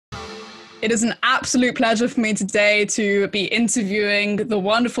It is an absolute pleasure for me today to be interviewing the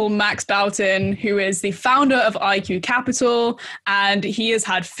wonderful Max Bautin, who is the founder of IQCapital, and he has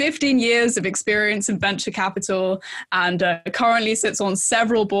had 15 years of experience in venture capital and currently sits on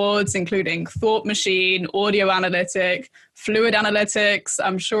several boards, including Thought Machine, Audio Analytic, Fluidic Analytics,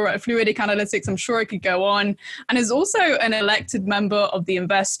 Fluidic Analytics, I'm sure it could go on, and is also an elected member of the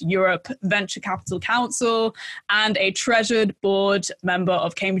Invest Europe Venture Capital Council and a treasured board member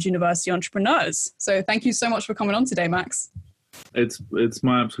of Cambridge University Entrepreneurs. So thank you so much for coming on today, Max. It's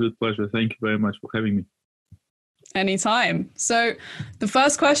my absolute pleasure. Thank you very much for having me. Anytime. So the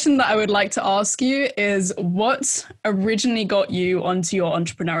first question that I would like to ask you is, what originally got you onto your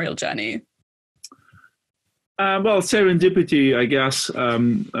entrepreneurial journey? Well, serendipity, I guess,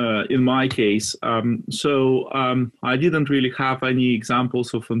 in my case. I didn't really have any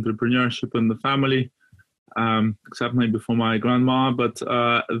examples of entrepreneurship in the family, except maybe for my grandma, but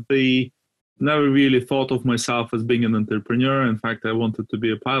they never really thought of myself as being an entrepreneur. In fact, I wanted to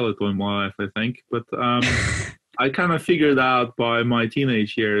be a pilot all my life, I think. But I kind of figured out by my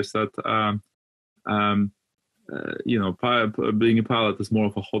teenage years that being a pilot is more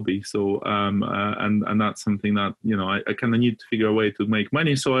of a hobby. So, and that's something that, I kind of need to figure a way to make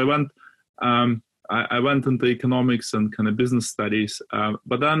money. So I went into economics and kind of business studies.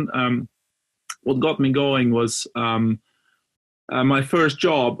 But then what got me going was my first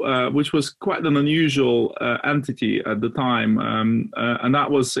job, which was quite an unusual entity at the time. And that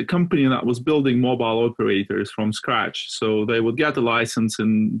was a company that was building mobile operators from scratch. So they would get a license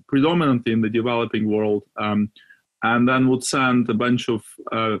predominantly in the developing world, and then would send a bunch of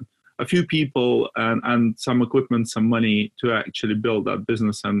a few people and some equipment, some money to actually build that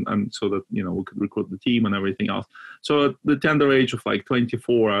business, and so that we could recruit the team and everything else. So at the tender age of like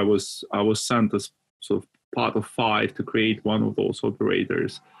 24, I was sent as sort of part of 5 to create one of those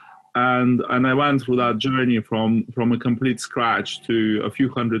operators, and I went through that journey from a complete scratch to a few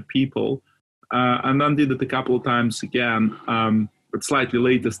hundred people, and then did it a couple of times again at slightly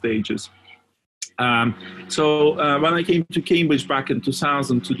later stages. So when I came to Cambridge back in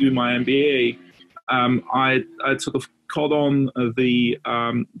 2000 to do my MBA, I'd sort of caught on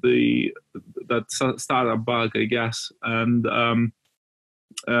that startup bug, I guess, and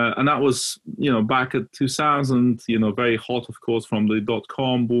that was back at 2000, very hot, of course, from the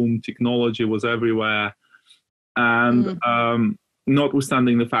 .com boom. Technology was everywhere, and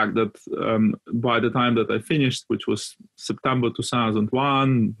notwithstanding the fact that by the time that I finished, which was September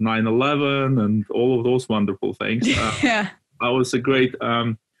 2001, 9/11, and all of those wonderful things, yeah, that was a great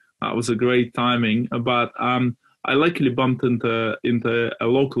timing. But I luckily bumped into a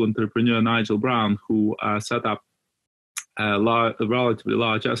local entrepreneur, Nigel Brown, who set up a relatively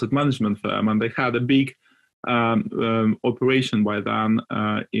large asset management firm, and they had a big operation by then.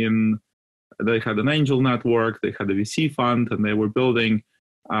 They had an angel network, they had a VC fund, and they were building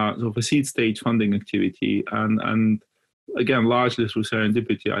sort of a seed stage funding activity. And again, largely through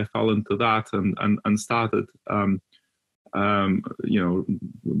serendipity, I fell into that and started,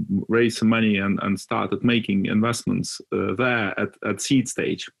 raised some money and started making investments there at seed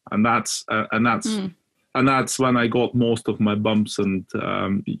stage. And that's when I got most of my bumps and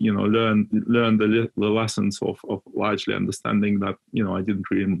learned the lessons of largely understanding that I didn't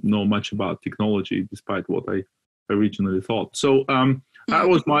really know much about technology, despite what I originally thought. So that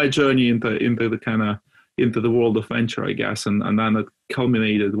was my journey into the world of venture, I guess, and then it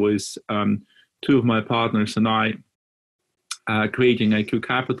culminated with 2 of my partners and I creating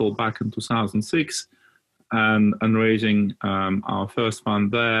IQCapital back in 2006 and raising our first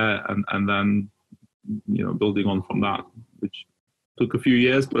fund there, and then building on from that, which took a few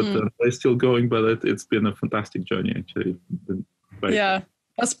years, but they're still going. But it's been a fantastic journey, actually. Yeah,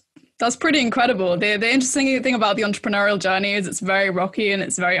 that's pretty incredible. The interesting thing about the entrepreneurial journey is it's very rocky and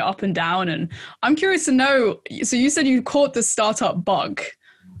it's very up and down. And I'm curious to know, so you said you caught the startup bug.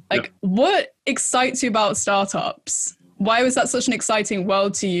 What excites you about startups? Why was that such an exciting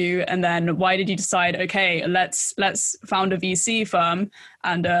world to you? And then why did you decide, okay, let's found a VC firm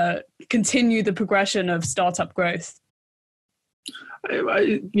and continue the progression of startup growth?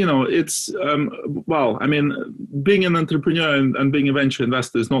 It's, being an entrepreneur and being a venture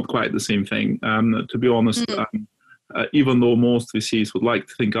investor is not quite the same thing, to be honest, even though most VCs would like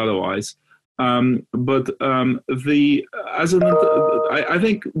to think otherwise. I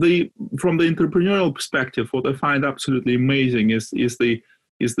think from the entrepreneurial perspective, what I find absolutely amazing is the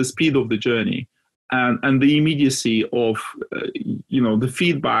speed of the journey and the immediacy of the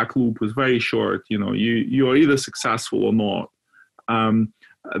feedback loop is very short. You are either successful or not,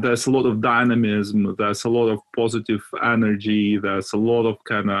 there's a lot of dynamism, there's a lot of positive energy, there's a lot of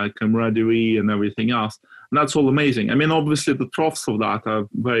kind of camaraderie and everything else. And that's all amazing. I mean, obviously the troughs of that are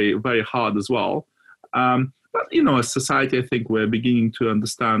very, very hard as well. But, you know, as society, I think we're beginning to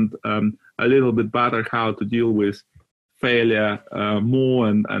understand a little bit better how to deal with failure more,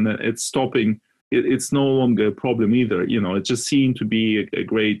 and it's stopping. It's no longer a problem either. You know, it just seemed to be a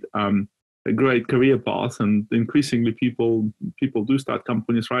great career path, and increasingly people do start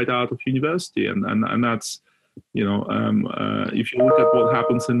companies right out of university, and that's, you know, if you look at what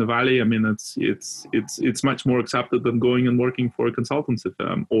happens in the Valley, I mean, it's much more accepted than going and working for a consultancy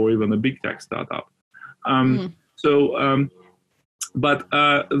firm or even a big tech startup. And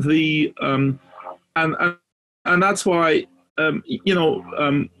that's why, you know,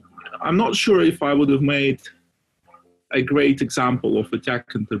 I'm not sure if I would have made a great example of a tech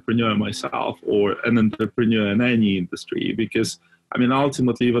entrepreneur myself, or an entrepreneur in any industry, because, I mean,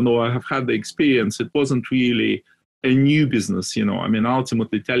 ultimately, even though I have had the experience, it wasn't really a new business, you know. I mean,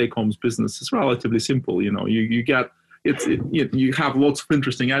 ultimately, telecoms business is relatively simple, you know. You have lots of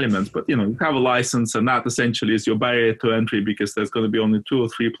interesting elements, but, you know, you have a license, and that essentially is your barrier to entry, because there's going to be only 2 or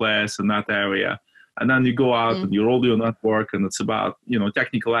 3 players in that area. And then you go out and you roll your network, and it's about, you know,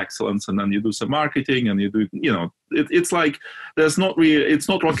 technical excellence, and then you do some marketing, and you do, you know, it's like, it's not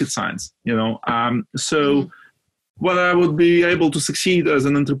rocket science, you know. Whether I would be able to succeed as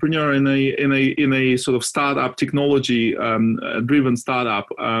an entrepreneur in a sort of startup, technology driven startup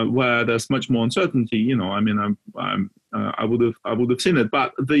where there's much more uncertainty, you know, I mean, I would have seen it,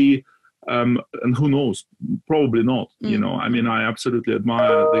 but and who knows, probably not, you know. I mean, I absolutely admire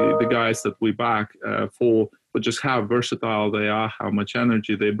the guys that we back for just how versatile they are, how much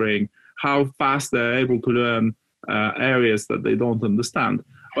energy they bring, how fast they're able to learn areas that they don't understand.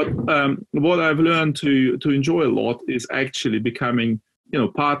 But what I've learned to enjoy a lot is actually becoming, you know,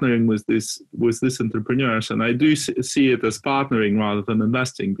 partnering with these entrepreneurs, and I do see it as partnering rather than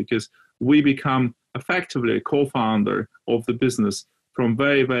investing, because we become effectively a co-founder of the business from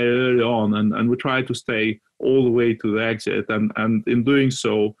very, very early on, and we try to stay all the way to the exit, and in doing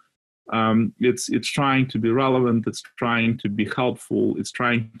so, it's trying to be relevant, it's trying to be helpful, it's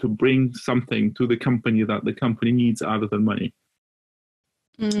trying to bring something to the company that the company needs other than money.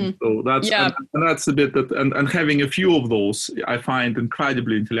 So that's and that's a bit that, and having a few of those, I find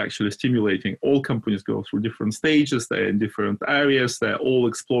incredibly intellectually stimulating. All companies go through different stages, they're in different areas, they're all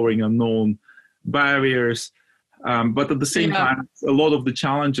exploring unknown barriers. But at the same time, a lot of the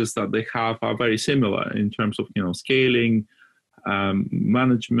challenges that they have are very similar in terms of, you know, scaling,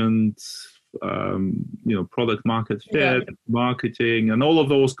 management, you know, product market fit, marketing, and all of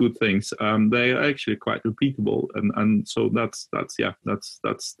those good things. They are actually quite repeatable, and so that's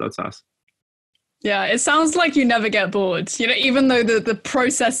us. Yeah, it sounds like you never get bored. You know, even though the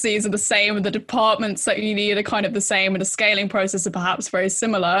processes are the same, and the departments that you need are kind of the same, and the scaling process are perhaps very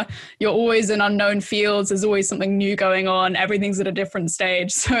similar, you're always in unknown fields. There's always something new going on. Everything's at a different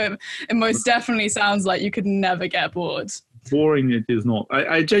stage. So it most definitely sounds like you could never get bored. Boring it is not.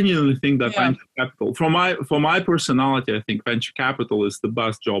 I genuinely think that venture capital, for my personality, I think venture capital is the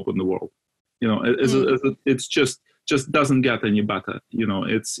best job in the world. You know, it's just doesn't get any better. You know,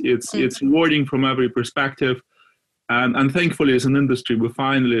 it's rewarding from every perspective, and thankfully, as an industry, we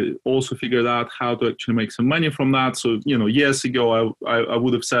finally also figured out how to actually make some money from that. So, you know, years ago, I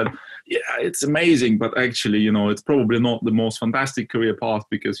would have said, yeah, it's amazing, but actually, you know, it's probably not the most fantastic career path,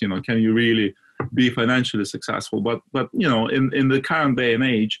 because, you know, can you really be financially successful? But you know, in the current day and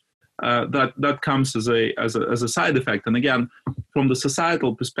age, that comes as a side effect. And again, from the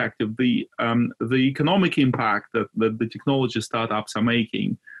societal perspective, the economic impact that the technology startups are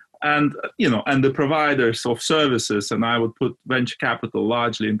making, and, you know, and the providers of services, and I would put venture capital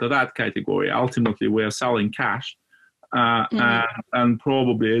largely into that category. Ultimately, we are selling cash, and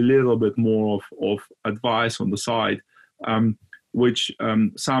probably a little bit more of advice on the side, which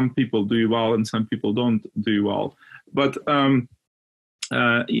some people do well and some people don't do well. But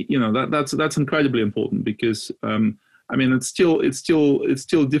you know, that's incredibly important, because I mean, it's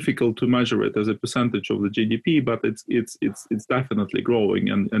still difficult to measure it as a percentage of the GDP, but it's definitely growing,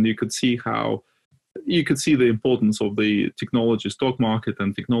 and you could see the importance of the technology stock market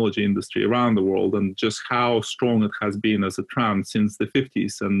and technology industry around the world, and just how strong it has been as a trend since the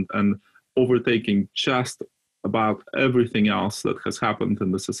 50s, and overtaking just about everything else that has happened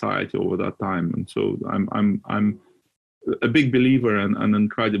in the society over that time. And so I'm a big believer and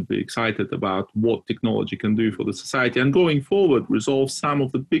incredibly excited about what technology can do for the society, and going forward resolve some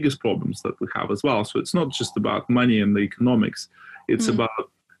of the biggest problems that we have as well. So it's not just about money and the economics, it's about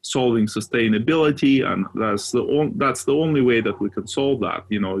solving sustainability, and that's the only way that we can solve that.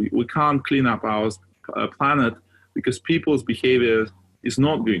 We can't clean up our planet because people's behavior is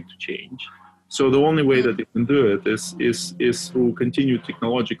not going to change. So the only way that we can do it is through continued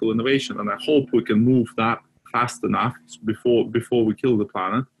technological innovation, and I hope we can move that fast enough before we kill the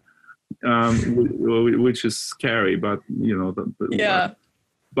planet, which is scary. But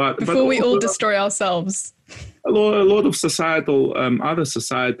but before we all destroy ourselves. A lot of other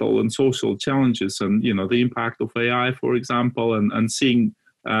societal and social challenges, and the impact of AI, for example, and seeing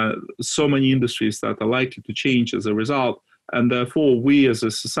so many industries that are likely to change as a result. And therefore, we as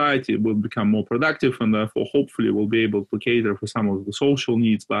a society will become more productive, and therefore, hopefully, we'll be able to cater for some of the social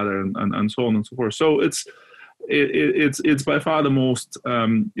needs better, and so on and so forth. So it's by far the most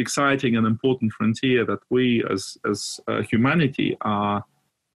exciting and important frontier that we as humanity are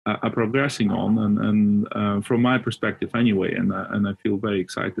progressing on, and from my perspective, anyway. And I feel very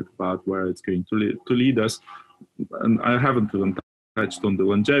excited about where it's going to lead us. And I haven't even touched on the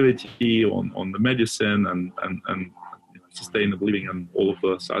longevity, on the medicine, and sustainable living, and all of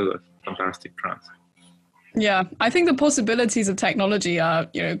those other fantastic trends. Yeah, I think the possibilities of technology are,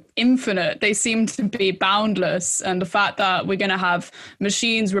 infinite. They seem to be boundless. And the fact that we're going to have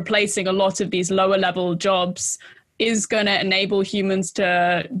machines replacing a lot of these lower level jobs is going to enable humans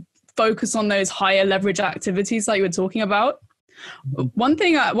to focus on those higher leverage activities that you were talking about. One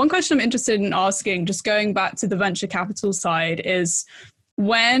question I'm interested in asking, just going back to the venture capital side, is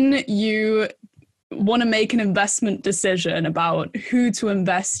when you want to make an investment decision about who to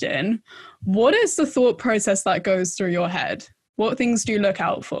invest in, what is the thought process that goes through your head? What things do you look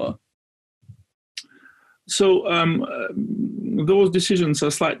out for? So those decisions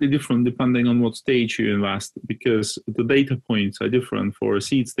are slightly different depending on what stage you invest, because the data points are different for a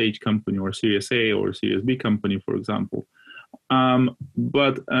seed stage company or a Series A or a Series B company, for example.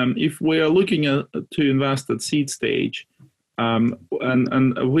 But if we are looking to invest at seed stage,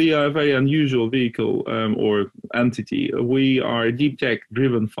 and we are a very unusual vehicle or entity. We are a deep tech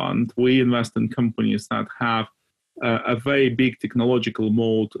driven fund. We invest in companies that have a very big technological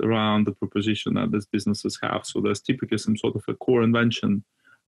moat around the proposition that these businesses have. So there's typically some sort of a core invention.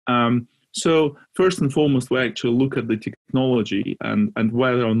 So first and foremost, we actually look at the technology and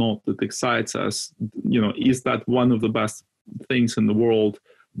whether or not it excites us. Is that one of the best things in the world?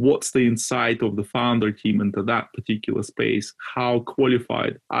 What's the insight of the founder team into that particular space? How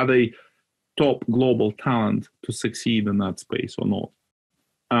qualified are they? Top global talent to succeed in that space or not?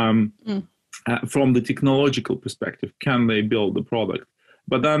 From the technological perspective, can they build the product?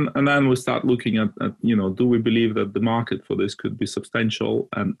 But then we start looking at do we believe that the market for this could be substantial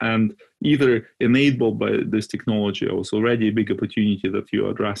and either enabled by this technology, or it's already a big opportunity that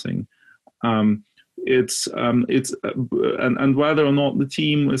you're addressing. And whether or not the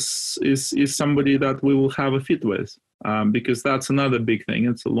team is somebody that we will have a fit with, because that's another big thing.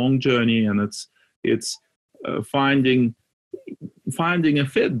 It's a long journey, and it's finding a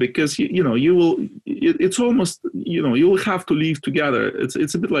fit, because you will. It's almost you will have to live together.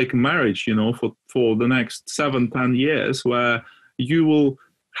 It's a bit like marriage, for the next 7-10 years, where you will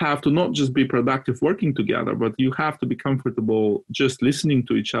have to not just be productive working together, but you have to be comfortable just listening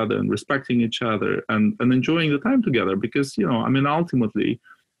to each other and respecting each other and enjoying the time together, because ultimately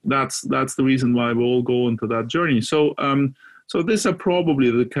that's the reason why we all go into that journey. So these are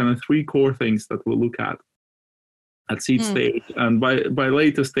probably the kind of 3 core things that we'll look at seed stage, and by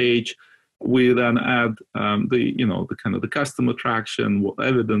later stage we then add the kind of the customer traction, what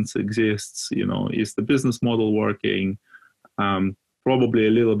evidence exists, is the business model working, probably a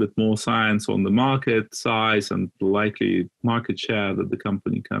little bit more science on the market size and likely market share that the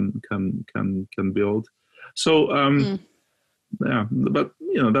company can build. So yeah, but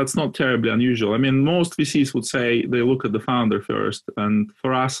that's not terribly unusual. I mean, most VCs would say they look at the founder first, and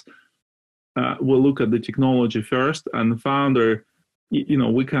for us, we'll look at the technology first, and the founder.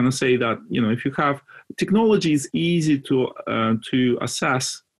 We kind of say that if you have technology, is easy to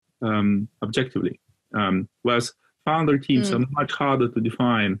assess objectively, whereas founder teams are much harder to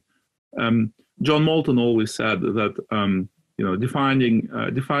define. John Moulton always said that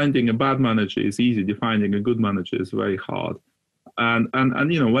defining a bad manager is easy, defining a good manager is very hard. And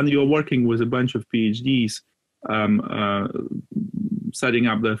when you're working with a bunch of PhDs setting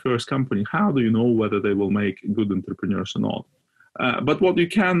up their first company, how do you know whether they will make good entrepreneurs or not? But what you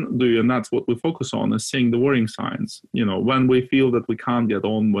can do, and that's what we focus on, is seeing the warning signs. When we feel that we can't get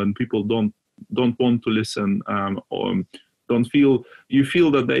on, when people don't want to listen, or you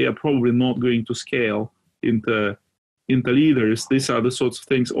feel that they are probably not going to scale into into leaders, these are the sorts of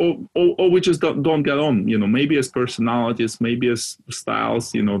things, or we just don't get on, maybe as personalities, maybe as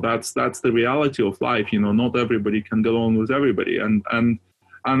styles, that's the reality of life, not everybody can get on with everybody. And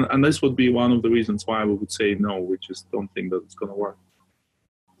this would be one of the reasons why we would say no, we just don't think that it's going to work.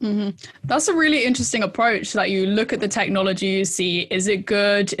 Mm-hmm. That's a really interesting approach, that you look at the technology, you see, is it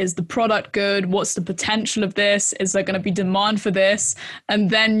good? Is the product good? What's the potential of this? Is there going to be demand for this? And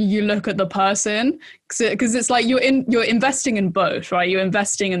then you look at the person, because it's like you're investing in both, right? You're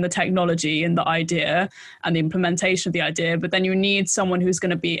investing in the technology, in the idea and the implementation of the idea, but then you need someone who's going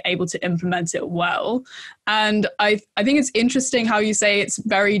to be able to implement it well. And I think it's interesting how you say it's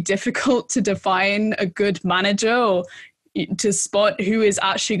very difficult to define a good manager, or to spot who is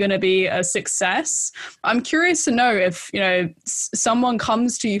actually going to be a success. I'm curious to know if, someone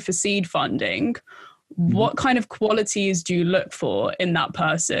comes to you for seed funding, what kind of qualities do you look for in that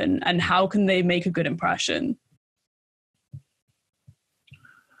person, and how can they make a good impression?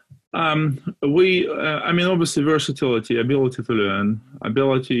 Obviously versatility, ability to learn,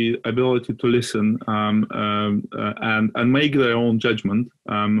 ability to listen, and make their own judgment.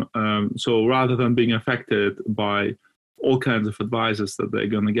 So rather than being affected by all kinds of advisors that they're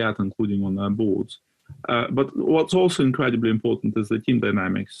going to get, including on their boards. But what's also incredibly important is the team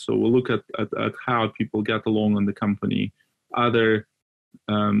dynamics. So we'll look at how people get along in the company. Are there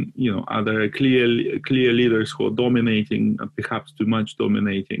clear leaders who are dominating, perhaps too much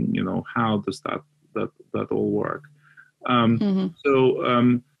dominating? How does that all work?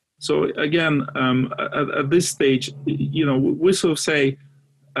 So again, at this stage, we sort of say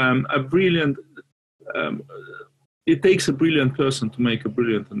it takes a brilliant person to make a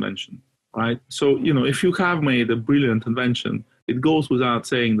brilliant invention, right? So, if you have made a brilliant invention, it goes without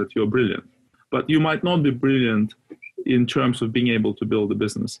saying that you're brilliant, but you might not be brilliant in terms of being able to build a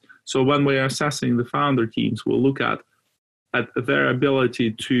business. So when we're assessing the founder teams, we'll look at their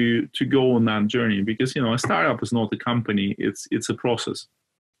ability to go on that journey, because, a startup is not a company, it's a process.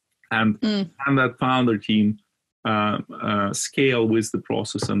 And that founder team scale with the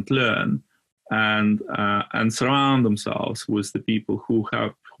process and learn, and surround themselves with the people who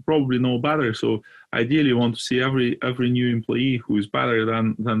probably know better. So ideally, you want to see every new employee who is better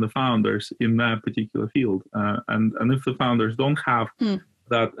than the founders in that particular field. And if the founders don't have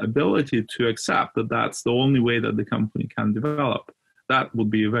that ability to accept that that's the only way that the company can develop, that would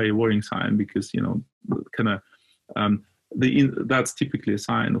be a very worrying sign, because that's typically a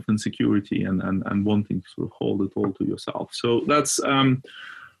sign of insecurity and wanting to sort of hold it all to yourself. So that's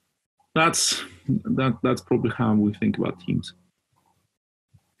probably how we think about teams.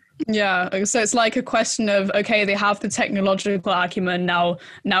 Yeah, so it's like a question of, okay, they have the technological acumen now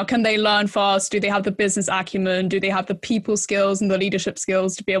can they learn fast? Do they have the business acumen? Do they have the people skills and the leadership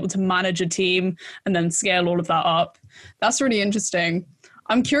skills to be able to manage a team and then scale all of that up? That's really interesting.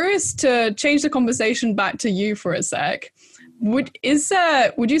 I'm curious to change the conversation back to you for a sec. Would you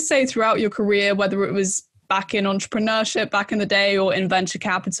say throughout your career, whether it was back in entrepreneurship back in the day or in venture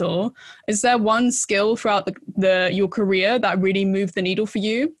capital, is there one skill throughout your career that really moved the needle for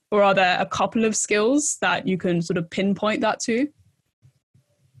you? Or are there a couple of skills that you can sort of pinpoint that to?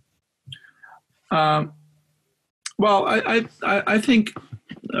 Well, I think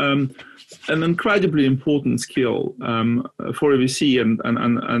an incredibly important skill for a VC,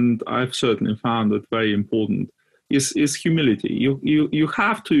 and I've certainly found it very important, is humility. You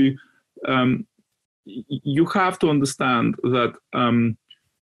have to understand that and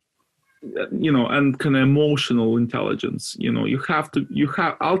kind of emotional intelligence.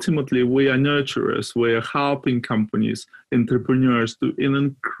 Ultimately, we are nurturers. We are helping companies, entrepreneurs do an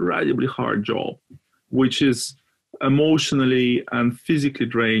incredibly hard job, which is emotionally and physically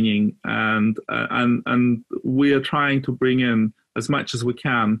draining, and we are trying to bring in as much as we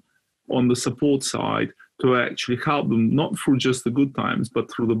can on the support side to actually help them, not through just the good times,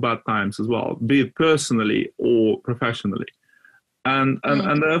 but through the bad times as well, be it personally or professionally. And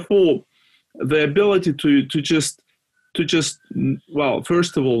therefore, the ability to just well,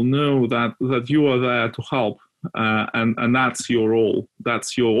 first of all, know that you are there to help, and that's your role.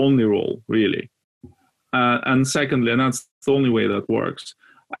 That's your only role, really. And secondly, and that's the only way that works.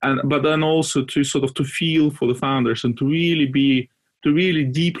 But then also to sort of to feel for the founders and to really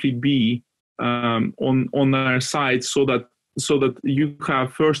deeply be on their side, so that you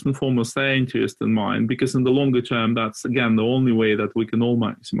have first and foremost their interest in mind, because in the longer term, that's again the only way that we can all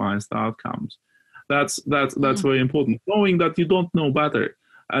maximize the outcomes. That's very important. Knowing that you don't know better,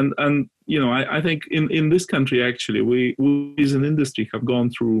 and I think in this country actually we as an industry have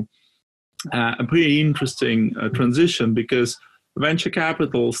gone through a pretty interesting transition, because venture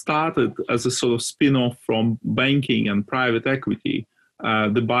capital started as a sort of spin-off from banking and private equity,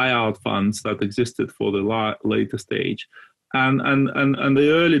 the buyout funds that existed for the later stage. And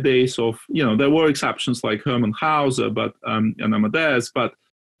the early days of, there were exceptions like Hermann Hauser and Amadeus, but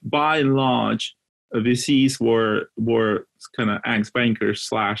by and large, VCs were kind of ex-bankers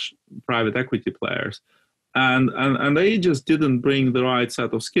 / private equity players. And they just didn't bring the right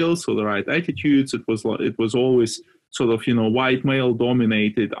set of skills or the right attitudes. It was always sort of, white male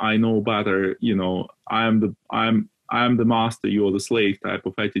dominated, I know better, I'm the master, you're the slave type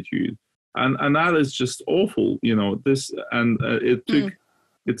of attitude. And that is just awful,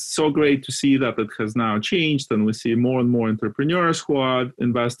 it's so great to see that it has now changed, and we see more and more entrepreneurs who are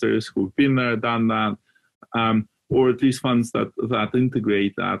investors who've been there, done that, or at least funds that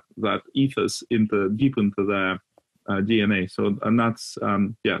integrate that ethos deep into their DNA. So, and that's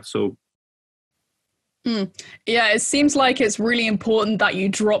so. Yeah, it seems like it's really important that you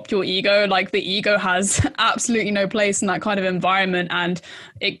drop your ego. Like, the ego has absolutely no place in that kind of environment. And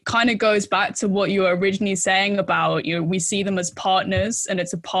it kind of goes back to what you were originally saying about, we see them as partners, and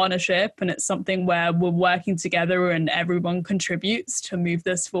it's a partnership, and it's something where we're working together and everyone contributes to move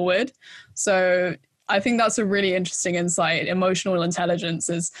this forward. So I think that's a really interesting insight. Emotional intelligence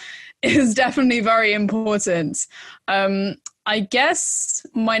is definitely very important. I guess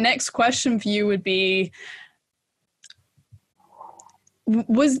my next question for you would be,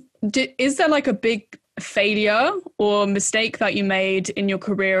 is there like a big failure or mistake that you made in your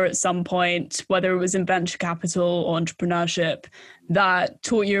career at some point, whether it was in venture capital or entrepreneurship, that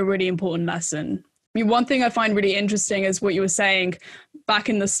taught you a really important lesson? I mean, one thing I find really interesting is what you were saying. Back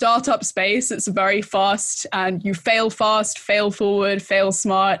in the startup space, it's very fast, and you fail fast, fail forward, fail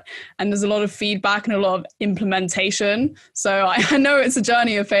smart, and there's a lot of feedback and a lot of implementation. So I know it's a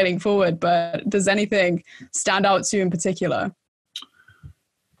journey of failing forward, but does anything stand out to you in particular?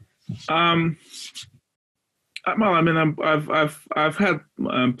 Well, I mean, I've had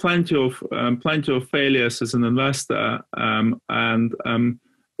plenty of failures as an investor, and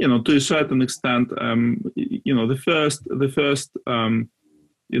to a certain extent,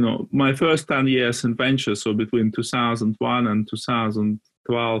 my first 10 years in venture, so between 2001 and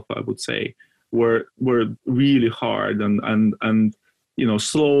 2012, I would say, were really hard and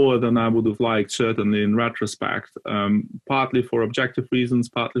slower than I would have liked, certainly in retrospect, partly for objective reasons,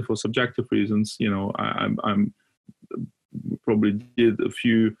 partly for subjective reasons. I'm probably did a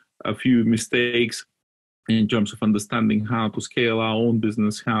few mistakes in terms of understanding how to scale our own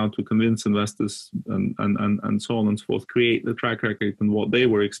business, how to convince investors, and so on and so forth, create the track record and what they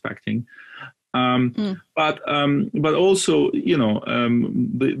were expecting. But also,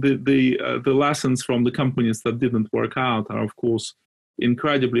 the lessons from the companies that didn't work out are, of course,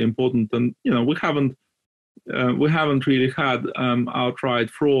 incredibly important. And we haven't really had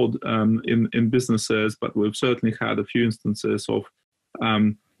outright fraud in businesses, but we've certainly had a few instances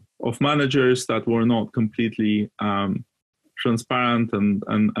of managers that were not completely transparent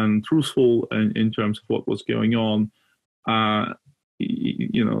and truthful in terms of what was going on. And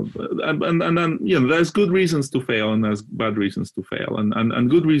then there's good reasons to fail and there's bad reasons to fail. And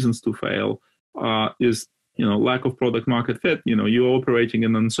good reasons to fail is lack of product market fit. You're operating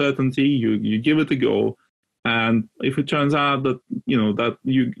in uncertainty. You give it a go, and if it turns out that that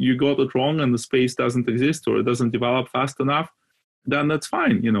you got it wrong and the space doesn't exist or it doesn't develop fast enough, then that's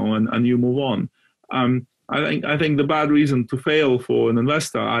fine, and you move on. I think the bad reason to fail for an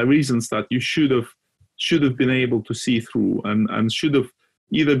investor are reasons that you should have been able to see through and should have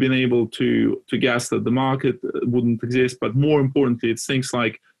either been able to guess that the market wouldn't exist, but more importantly, it's things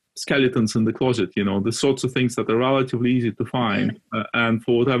like skeletons in the closet, the sorts of things that are relatively easy to find, and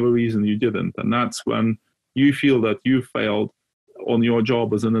for whatever reason you didn't. And that's when you feel that you failed on your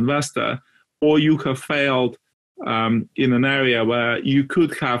job as an investor, or you have failed in an area where you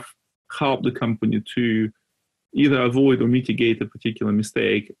could have helped the company to either avoid or mitigate a particular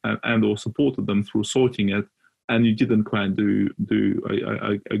mistake and or supported them through sorting it, and you didn't quite do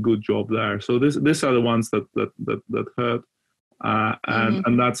a good job there. So these are the ones that hurt,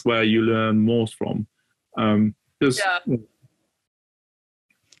 and that's where you learn most from.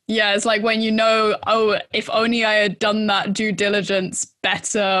 Yeah, it's like when if only I had done that due diligence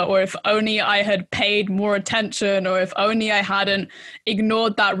better, or if only I had paid more attention, or if only I hadn't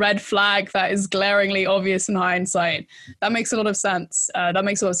ignored that red flag that is glaringly obvious in hindsight. That makes a lot of sense.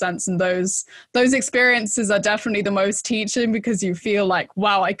 And those experiences are definitely the most teaching, because you feel like,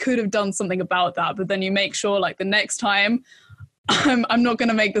 wow, I could have done something about that. But then you make sure, like, the next time I'm not going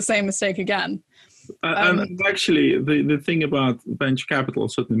to make the same mistake again. And actually, the thing about venture capital,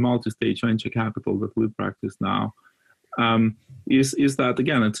 certainly multi-stage venture capital that we practice now, is that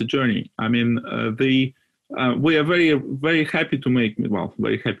again it's a journey. I mean, we are very happy to make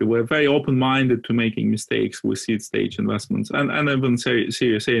very happy. We're very open-minded to making mistakes with seed stage investments and even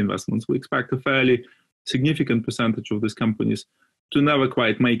Series A investments. We expect a fairly significant percentage of these companies to never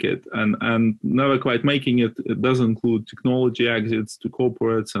quite make it, and never quite making it. It does include technology exits to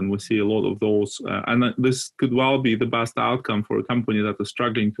corporates, and we see a lot of those. And this could well be the best outcome for a company that is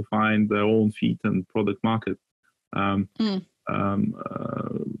struggling to find their own feet and product market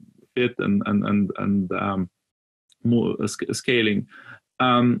fit and more scaling.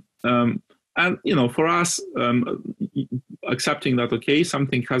 And for us, accepting that okay,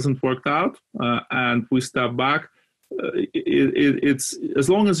 something hasn't worked out, and we step back. It's as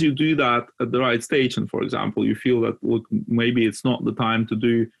long as you do that at the right stage, and for example, you feel that look, maybe it's not the time to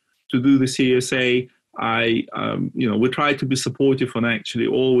do the CSA. We try to be supportive and actually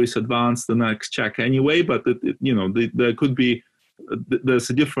always advance the next check anyway. But there could be there's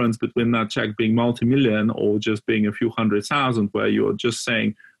a difference between that check being multi-million or just being a few 100,000, where you're just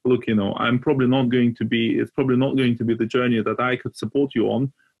saying, look, I'm probably not going to be. It's probably not going to be the journey that I could support you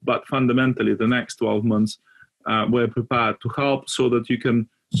on. But fundamentally, the next 12 months. We're prepared to help so that you can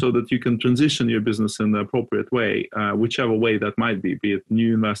transition your business in the appropriate way, whichever way that might be it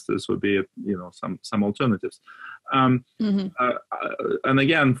new investors or be it some alternatives. And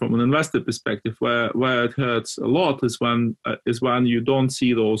again, from an investor perspective, where it hurts a lot is when you don't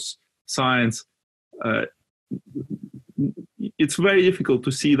see those signs. It's very difficult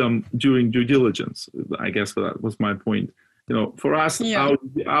to see them during due diligence. I guess that was my point. For us,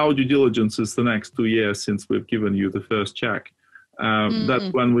 our due diligence is the next 2 years since we've given you the first check. That's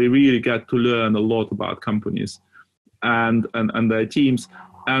when we really get to learn a lot about companies and their teams.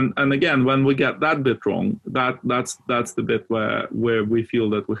 And again, when we get that bit wrong, that's the bit where we feel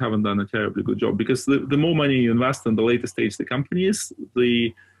that we haven't done a terribly good job. Because the more money you invest in the later stage the company is,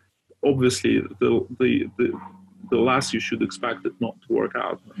 the less you should expect it not to work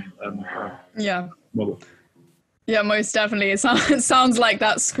out. Model. Yeah, most definitely. It sounds like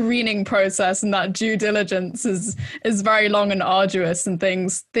that screening process and that due diligence is very long and arduous, and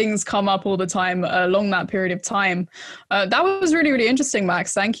things come up all the time along that period of time. That was really, really interesting,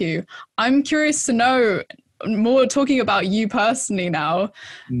 Max. Thank you. I'm curious to know more, talking about you personally now.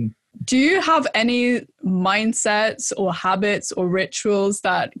 Do you have any mindsets or habits or rituals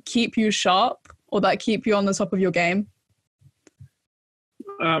that keep you sharp or that keep you on the top of your game?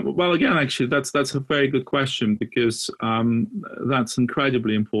 Well, again, actually, that's a very good question, because that's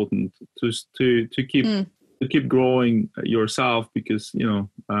incredibly important to keep growing yourself, because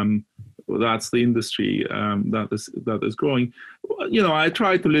that's the industry that is growing. I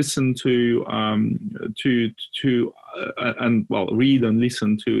try to listen to read and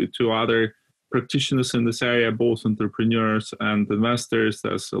listen to other practitioners in this area, both entrepreneurs and investors.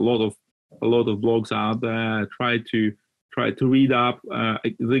 There's a lot of blogs out there. I try to read up.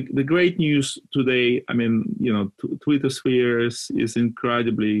 The great news today, I mean, Twitter sphere is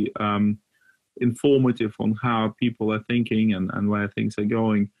incredibly informative on how people are thinking and where things are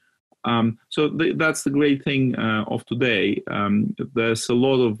going. So that's the great thing of today. There's a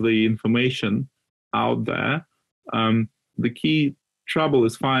lot of the information out there. The key trouble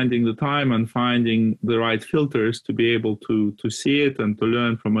is finding the time and finding the right filters to be able to see it and to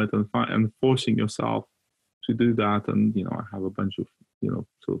learn from it, and forcing yourself to do that. And I have a bunch of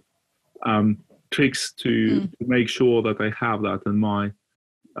tricks to make sure that I have that in my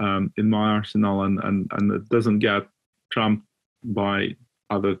arsenal, and it doesn't get trumped by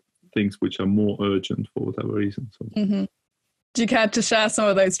other things which are more urgent for whatever reason. So. Do you care to share some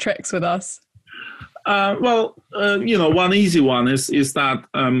of those tricks with us? One easy one is that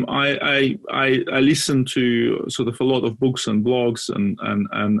I listen to sort of a lot of books and blogs and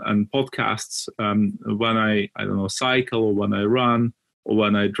podcasts when I cycle, or when I run, or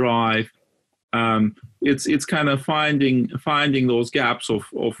when I drive. It's kind of finding those gaps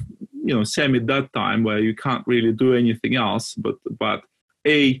of semi-dead time where you can't really do anything else, but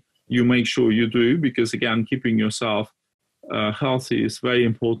you make sure you do, because again, keeping yourself healthy is very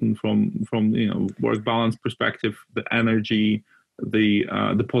important from work balance perspective, the energy,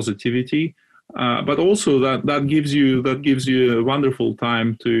 the positivity, but also that gives you a wonderful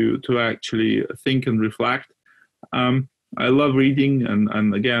time to actually think and reflect. I love reading,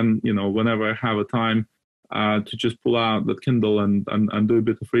 and again, whenever I have a time to just pull out the Kindle and do a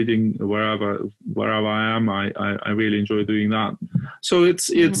bit of reading wherever I am, I really enjoy doing that. So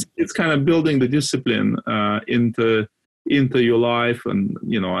it's kind of building the discipline into your life, and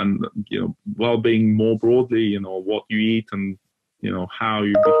well-being more broadly, what you eat and how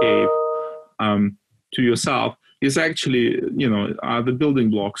you behave to yourself. is actually, are the building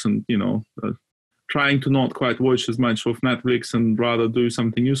blocks, and trying to not quite watch as much of Netflix and rather do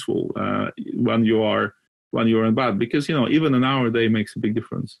something useful when you're in bed, because even an hour a day makes a big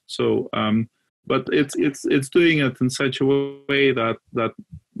difference. So but it's doing it in such a way that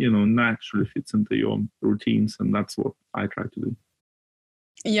naturally fits into your routines, and that's what I try to do.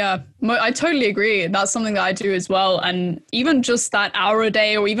 Yeah, I totally agree. That's something that I do as well. And even just that hour a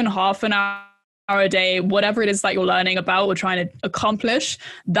day, or even half an hour a day, whatever it is that you're learning about or trying to accomplish,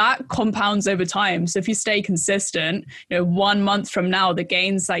 that compounds over time. So if you stay consistent, 1 month from now, the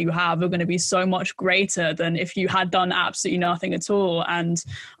gains that you have are going to be so much greater than if you had done absolutely nothing at all. And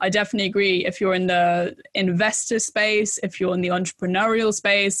I definitely agree, if you're in the investor space, if you're in the entrepreneurial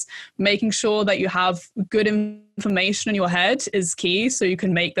space, making sure that you have good information in your head is key, so you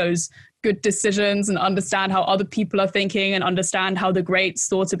can make those good decisions and understand how other people are thinking and understand how the greats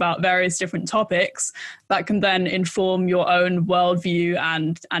thought about various different topics that can then inform your own worldview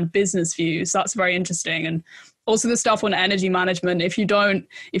and business views. So that's very interesting. And also the stuff on energy management, if you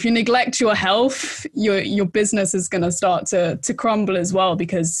neglect your health, your business is going to start to crumble as well,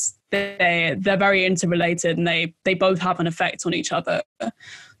 because they're very interrelated, and they both have an effect on each other. So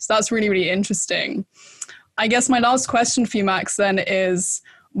that's really, really interesting. I guess my last question for you, Max, then is,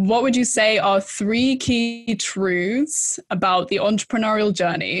 what would you say are 3 key truths about the entrepreneurial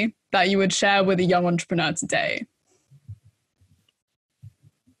journey that you would share with a young entrepreneur today?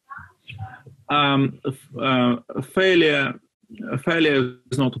 Failure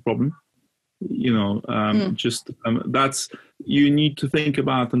is not a problem. That's, you need to think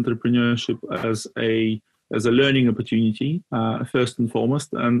about entrepreneurship as a learning opportunity, first and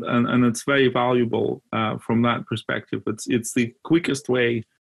foremost, and it's very valuable from that perspective. It's the quickest way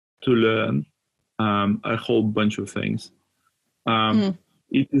to learn a whole bunch of things.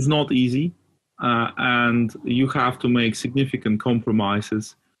 It is not easy, and you have to make significant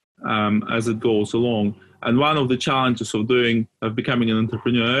compromises as it goes along. And one of the challenges of becoming an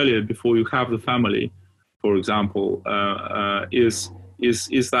entrepreneur earlier, before you have the family, for example, is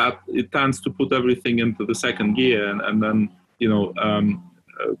that it tends to put everything into the second gear, and then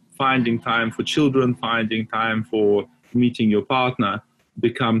finding time for children, finding time for meeting your partner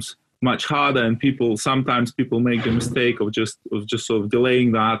becomes much harder, and sometimes people make the mistake of just sort of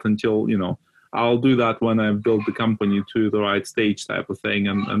delaying that until I'll do that when I've built the company to the right stage, type of thing,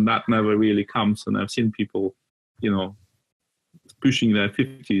 and that never really comes. And I've seen people pushing their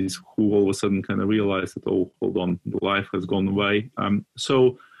 50s who all of a sudden kind of realize that, oh, hold on, the life has gone away.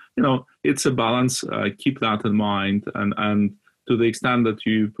 So it's a balance. Keep that in mind, and to the extent that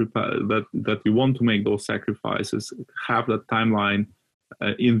you prepare that you want to make those sacrifices, have that timeline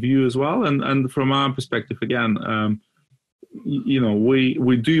in view as well. And from our perspective, again,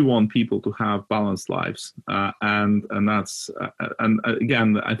 we do want people to have balanced lives, and that's and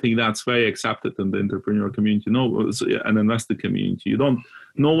again, I think that's very accepted in the entrepreneur community, an investor community.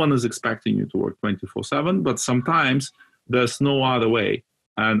 No one is expecting you to work 24/7, but sometimes there's no other way,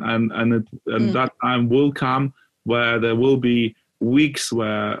 and that time will come where there will be weeks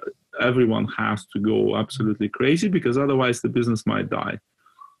where everyone has to go absolutely crazy, because otherwise the business might die.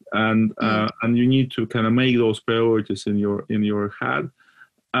 And you need to kind of make those priorities in your head.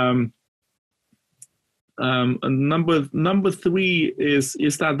 And number 3 is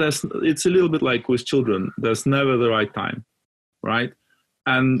that it's a little bit like with children. There's never the right time, right?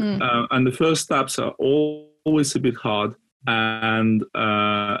 And the first steps are always a bit hard, and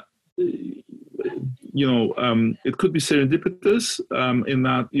it could be serendipitous in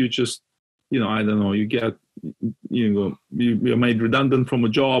that you just, I don't know, you get, you're made redundant from a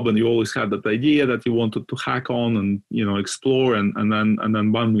job, and you always had that idea that you wanted to hack on and explore, and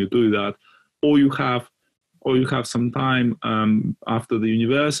then when you do that, or you have some time after the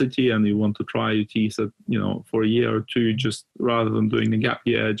university, and you want to try your teeth at for a year or two, just rather than doing a gap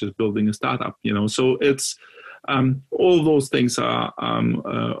year, just building a startup. So it's all those things are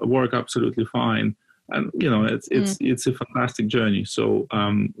work absolutely fine. And it's a fantastic journey. So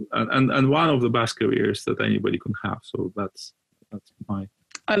and one of the best careers that anybody can have. So that's my.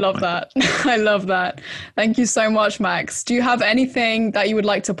 I love that. I love that. Thank you so much, Max. Do you have anything that you would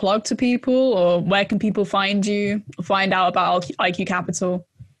like to plug to people, or where can people find you, find out about IQCapital?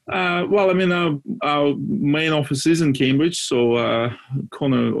 Well, I mean, our main office is in Cambridge, so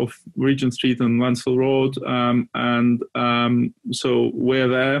corner of Regent Street and Lansfield Road, and so we're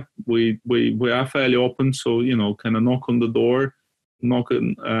there. We are fairly open, so kind of knock on the door,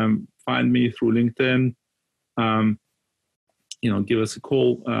 find me through LinkedIn, give us a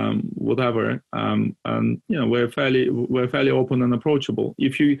call, whatever, and we're fairly open and approachable.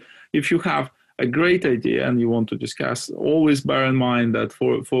 If you have a great idea and you want to discuss, always bear in mind that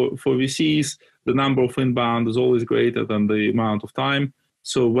for VCs, the number of inbound is always greater than the amount of time.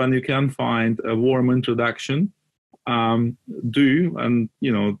 So when you can find a warm introduction, do, and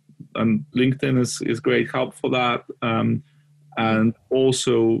and LinkedIn is great help for that. And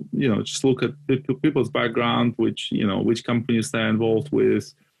also, just look at people's background, which companies they're involved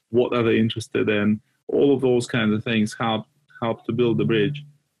with, what are they interested in. All of those kinds of things help to build the bridge.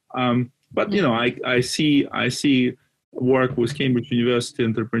 But I see work with Cambridge University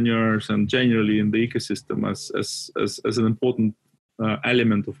entrepreneurs and generally in the ecosystem as an important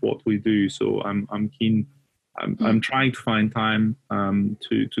element of what we do. So I'm keen. I'm trying to find time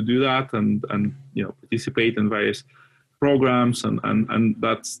to do that and participate in various programs and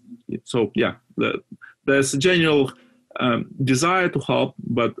that's so. Yeah, there's a general desire to help,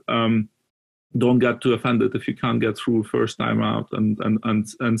 but don't get too offended if you can't get through first time out,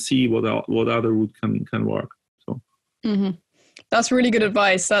 and see what other route can work. So. Mm-hmm. That's really good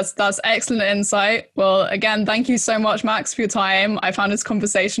advice. That's excellent insight. Well, again, thank you so much, Max, for your time. I found this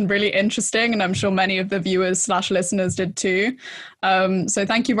conversation really interesting, and I'm sure many of the viewers/listeners did too. So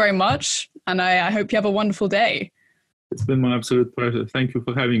thank you very much, and I hope you have a wonderful day. It's been my absolute pleasure. Thank you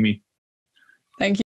for having me. Thank you.